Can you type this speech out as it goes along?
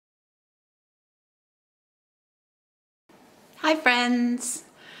Hi friends!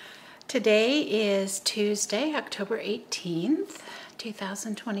 Today is Tuesday, October 18th,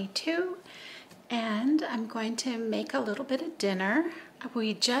 2022, and I'm going to make a little bit of dinner.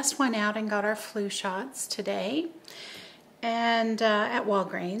 We just went out and got our flu shots today and at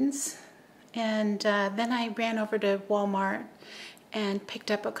Walgreens, and then I ran over to Walmart and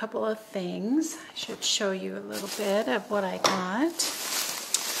picked up a couple of things. I should show you a little bit of what I got.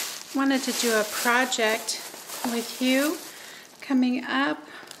 Wanted to do a project with you coming up,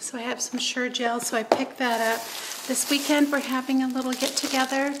 so I have some Sure gel, so I picked that up. This weekend we're having a little get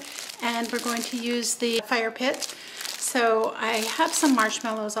together and we're going to use the fire pit. So I have some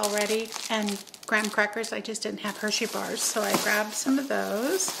marshmallows already and graham crackers. I just didn't have Hershey bars, so I grabbed some of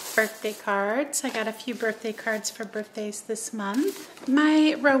those. Birthday cards. I got a few birthday cards for birthdays this month.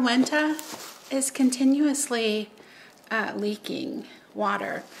 My Rowenta is continuously leaking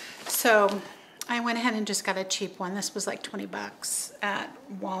water, so I went ahead and just got a cheap one. This was like 20 bucks at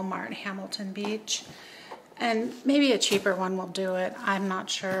Walmart, Hamilton Beach. And maybe a cheaper one will do it. I'm not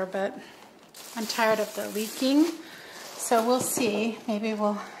sure, but I'm tired of the leaking. So we'll see. Maybe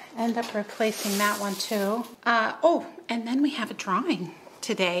we'll end up replacing that one too. Oh, and then we have a drawing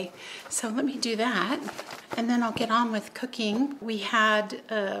today. So let me do that. And then I'll get on with cooking. We had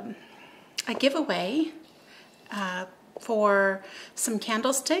a giveaway for some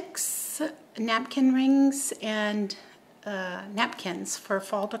candlesticks, napkin rings, and napkins for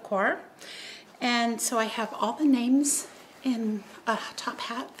fall decor. And so I have all the names in a top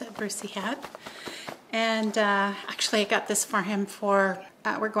hat that Brucey had. And actually I got this for him for,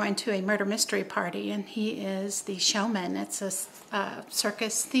 we're going to a murder mystery party and he is the showman. It's a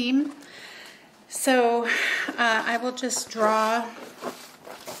circus theme. So I will just draw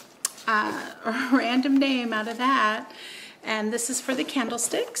a random name out of that. And this is for the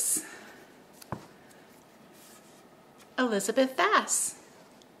candlesticks. Elizabeth Vass.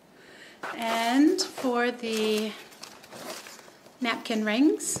 And for the napkin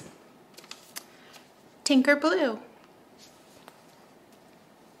rings, Tinker Blue.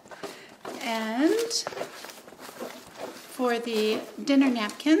 And for the dinner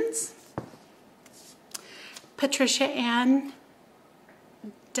napkins, PatriciaAnne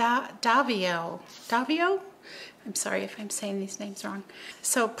Daviau. Daviau? I'm sorry if I'm saying these names wrong.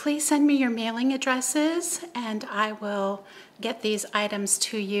 So please send me your mailing addresses and I will get these items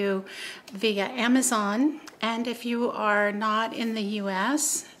to you via Amazon. And if you are not in the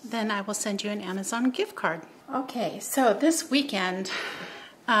US, then I will send you an Amazon gift card. Okay, so this weekend,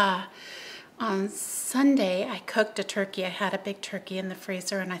 on Sunday, I cooked a turkey. I had a big turkey in the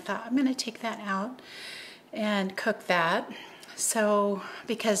freezer and I thought I'm gonna take that out and cook that. So,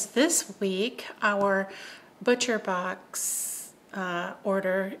 because this week our butcher box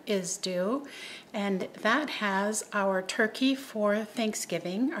order is due, and that has our turkey for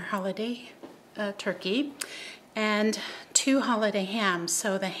Thanksgiving, our holiday turkey, and 2 holiday hams.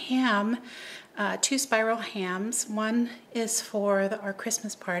 So the ham, 2 spiral hams, one is for our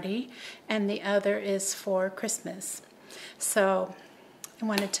Christmas party and the other is for Christmas. So I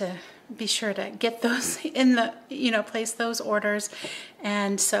wanted to be sure to get those in the, place those orders,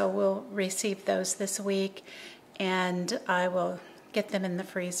 and so we'll receive those this week and I will get them in the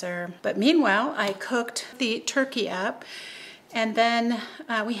freezer. But meanwhile, I cooked the turkey up, and then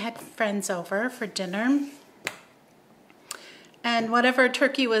we had friends over for dinner, and whatever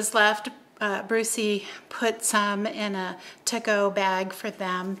turkey was left, Brucey put some in a to-go bag for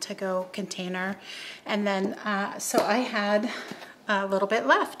them, to-go container, and then so I had a little bit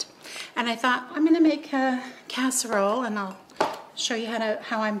left. And I thought, I'm gonna make a casserole and I'll show you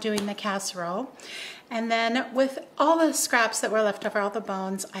how I'm doing the casserole. And then with all the scraps that were left over, all the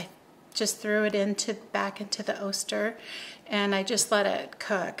bones, I just threw it back into the Oster and I just let it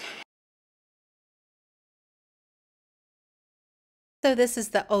cook. So this is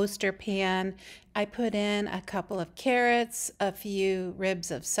the Oster pan. I put in a couple of carrots, a few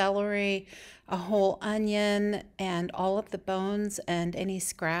ribs of celery, a whole onion, and all of the bones and any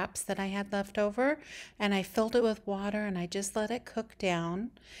scraps that I had left over. And I filled it with water and I just let it cook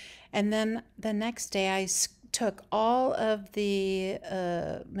down. And then the next day I took all of the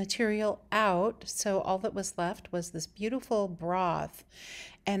material out, so all that was left was this beautiful broth.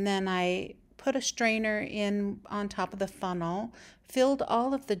 And then I put a strainer in on top of the funnel, filled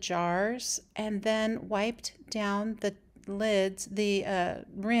all of the jars, and then wiped down the lids, the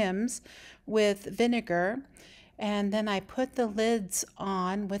rims, with vinegar. And then I put the lids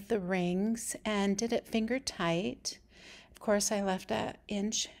on with the rings and did it finger tight. Of course, I left an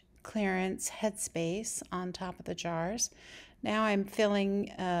inch clearance headspace on top of the jars. Now I'm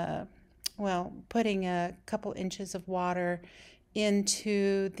filling well, putting a couple inches of water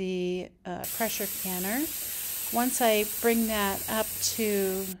into the pressure canner. Once I bring that up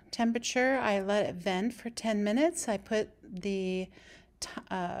to temperature, I let it vent for 10 minutes. I put the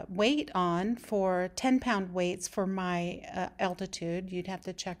weight on for 10-pound weights for my altitude. You'd have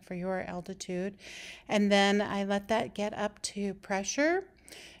to check for your altitude. And then I let that get up to pressure.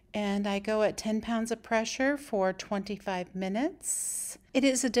 And I go at 10 pounds of pressure for 25 minutes. It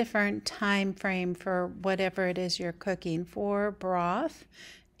is a different time frame for whatever it is you're cooking. For broth,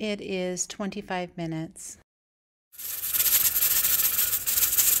 it is 25 minutes.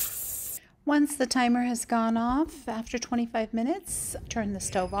 Once the timer has gone off, after 25 minutes, turn the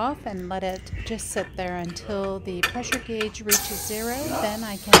stove off and let it just sit there until the pressure gauge reaches 0. Then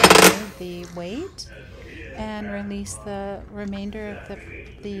I can remove the weight and release the remainder of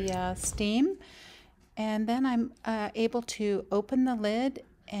the steam. And then I'm able to open the lid,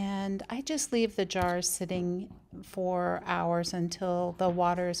 and I just leave the jars sitting for hours until the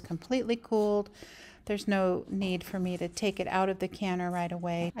water is completely cooled. There's no need for me to take it out of the canner right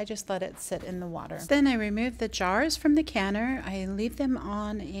away. I just let it sit in the water. Then I remove the jars from the canner. I leave them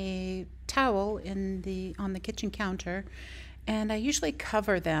on a towel on the kitchen counter, and I usually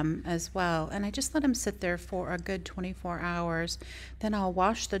cover them as well. And I just let them sit there for a good 24 hours. Then I'll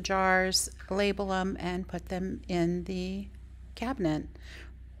wash the jars, label them, and put them in the cabinet.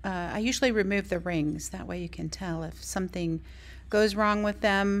 I usually remove the rings. That way you can tell if something goes wrong with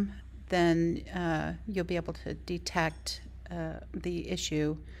them. Then you'll be able to detect the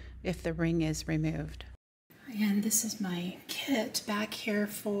issue if the ring is removed. And this is my kit back here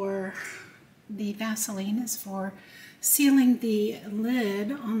for the Vaseline is for sealing the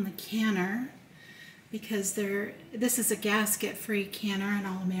lid on the canner, because this is a gasket-free canner, an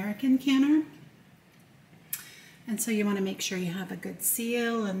all-American canner. And so you want to make sure you have a good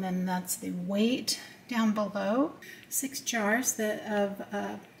seal, and then that's the weight down below. 6 jars of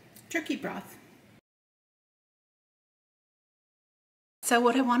turkey broth. So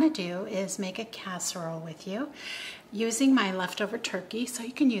what I want to do is make a casserole with you using my leftover turkey. So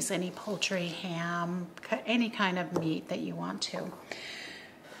you can use any poultry, ham, any kind of meat that you want to.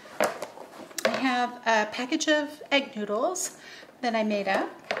 I have a package of egg noodles that I made up.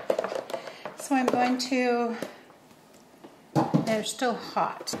 So I'm going to, they're still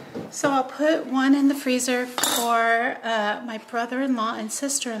hot. So I'll put one in the freezer for my brother-in-law and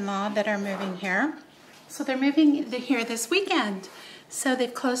sister-in-law that are moving here. So they're moving here this weekend. So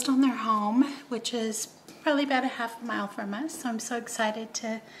they've closed on their home, which is probably about a half a mile from us. So I'm so excited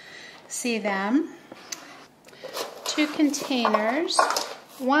to see them. 2 containers.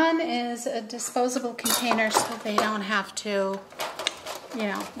 One is a disposable container so they don't have to,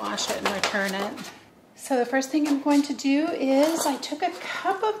 wash it and return it. So the first thing I'm going to do is I took a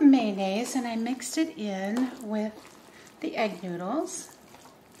cup of mayonnaise and I mixed it in with the egg noodles.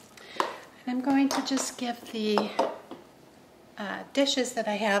 And I'm going to just give the dishes that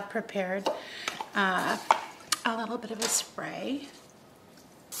I have prepared a little bit of a spray.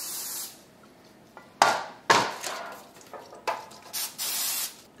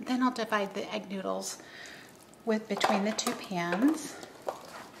 Then I'll divide the egg noodles between the 2 pans.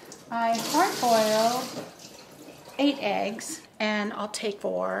 I hard-boiled 8 eggs, and I'll take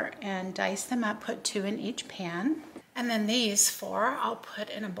 4 and dice them up, put 2 in each pan. And then these 4 I'll put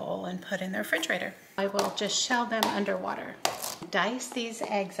in a bowl and put in the refrigerator. I will just shell them underwater. Dice these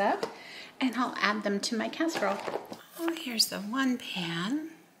eggs up, and I'll add them to my casserole. Oh, here's the one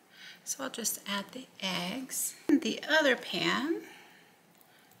pan. So I'll just add the eggs. In the other pan,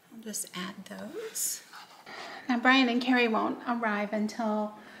 I'll just add those. Now Brian and Carrie won't arrive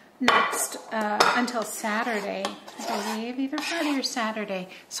until until Saturday, I believe, either Friday or Saturday.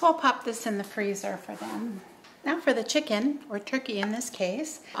 So I'll pop this in the freezer for them. Now for the chicken, or turkey in this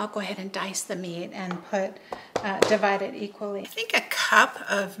case, I'll go ahead and dice the meat and divide it equally. I think a cup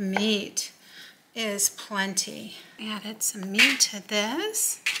of meat is plenty. Added some meat to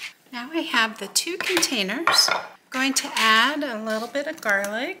this. Now I have the 2 containers. I'm going to add a little bit of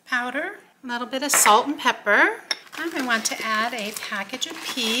garlic powder, a little bit of salt and pepper. And I want to add a package of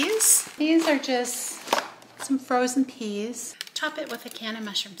peas. These are just some frozen peas. Top it with a can of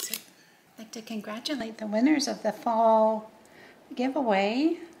mushroom soup. I'd like to congratulate the winners of the fall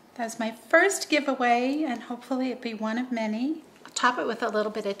giveaway. That's my first giveaway, and hopefully it'll be one of many. I'll top it with a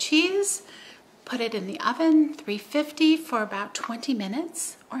little bit of cheese, put it in the oven, 350 for about 20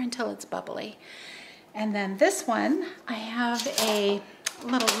 minutes or until it's bubbly. And then this one, I have a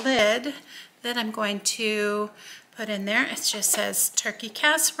little lid that I'm going to put in there. It just says turkey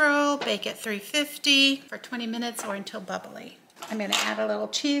casserole, bake at 350 for 20 minutes or until bubbly. I'm going to add a little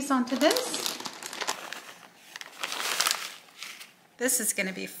cheese onto this. This is going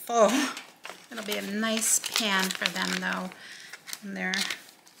to be full. It'll be a nice pan for them though. And they're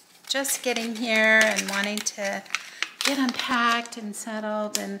just getting here and wanting to get unpacked and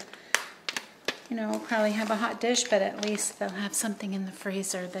settled and, you know, probably have a hot dish, but at least they'll have something in the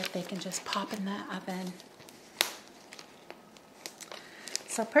freezer that they can just pop in the oven.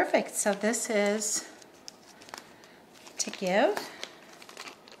 So perfect. So this is to give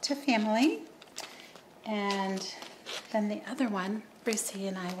to family, and then the other one Brucey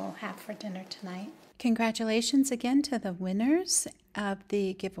and I will have for dinner tonight. Congratulations again to the winners of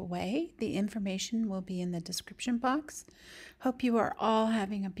the giveaway. The information will be in the description box. Hope you are all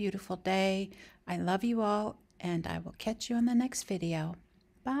having a beautiful day. I love you all, and I will catch you in the next video.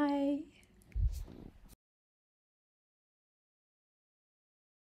 Bye.